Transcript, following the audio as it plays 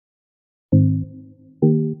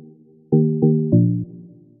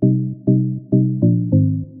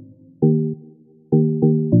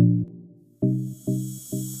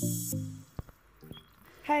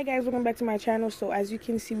Hi guys, welcome back to my channel. So as you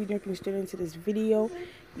can see, we're jumping straight into this video.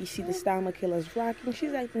 You see the style Makaylaah's rocking.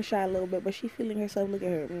 She's acting shy a little bit, but she's feeling herself. Look at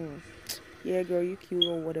her. Yeah, girl, you cute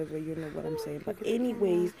or whatever, you know what I'm saying. But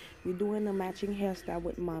anyways, we're doing a matching hairstyle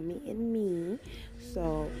with mommy and me.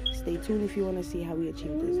 So stay tuned if you want to see how we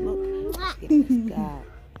achieve this look. Let's get this guy.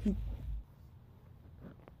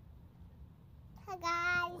 Hi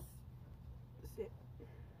guys. Sit.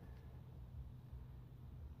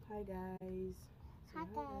 Hi guys. Hi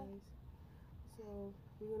guys. So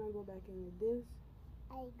we're gonna go back in with this.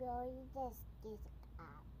 I go just get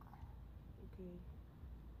up. Okay.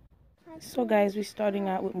 So guys, we're starting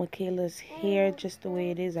out with Makaylaah's hair just the way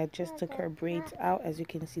it is. I just took her braids out. As you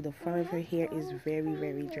can see, the front of her hair is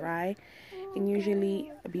very dry. And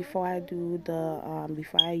usually before I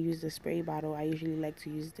use the spray bottle, I usually like to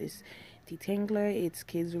use this detangler. It's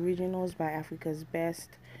Kids Originals by Africa's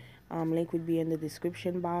Best. Link would be in the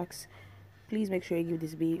description box. Please make sure you give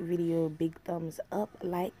this video a big thumbs up,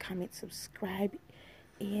 like, comment, subscribe,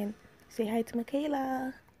 and say hi to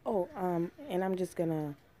Makaylaah. Oh, and I'm just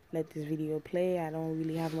gonna let this video play. I don't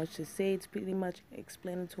really have much to say. It's pretty much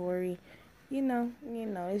explanatory. You know,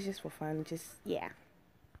 it's just for fun. Just, yeah.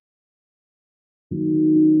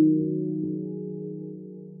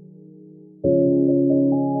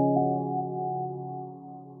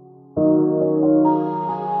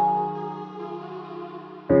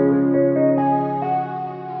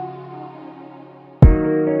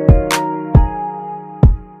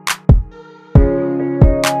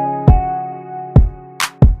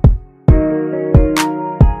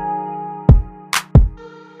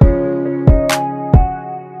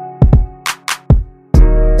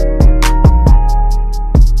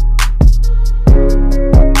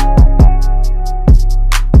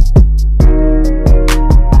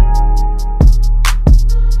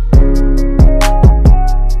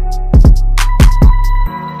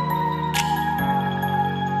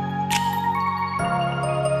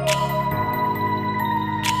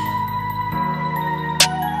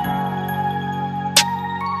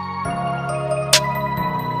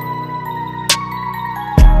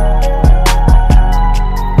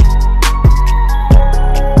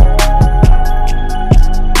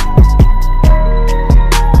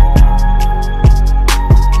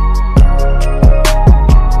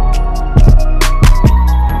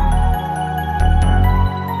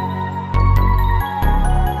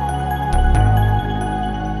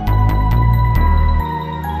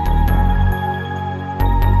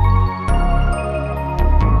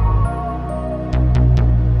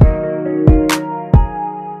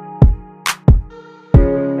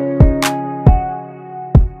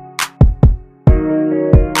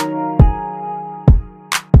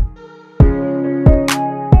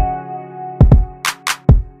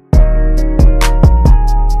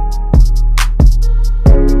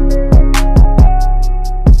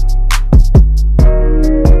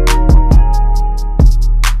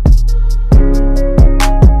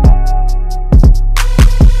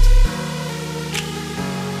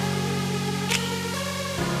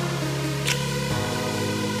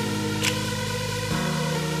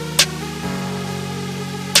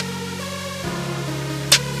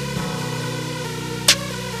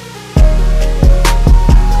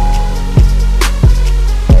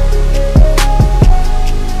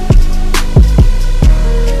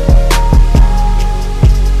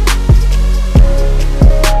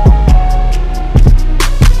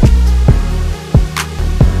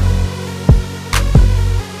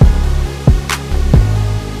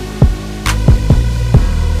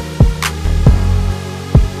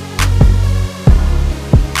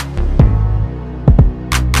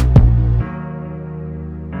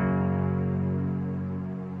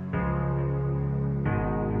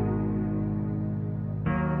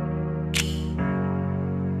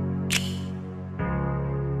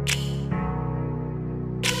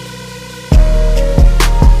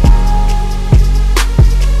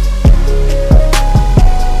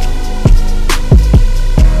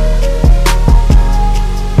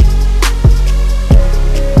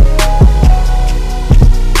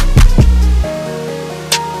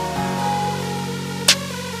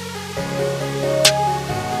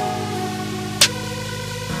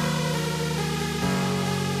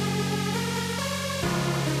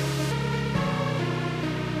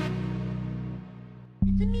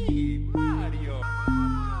 It's me.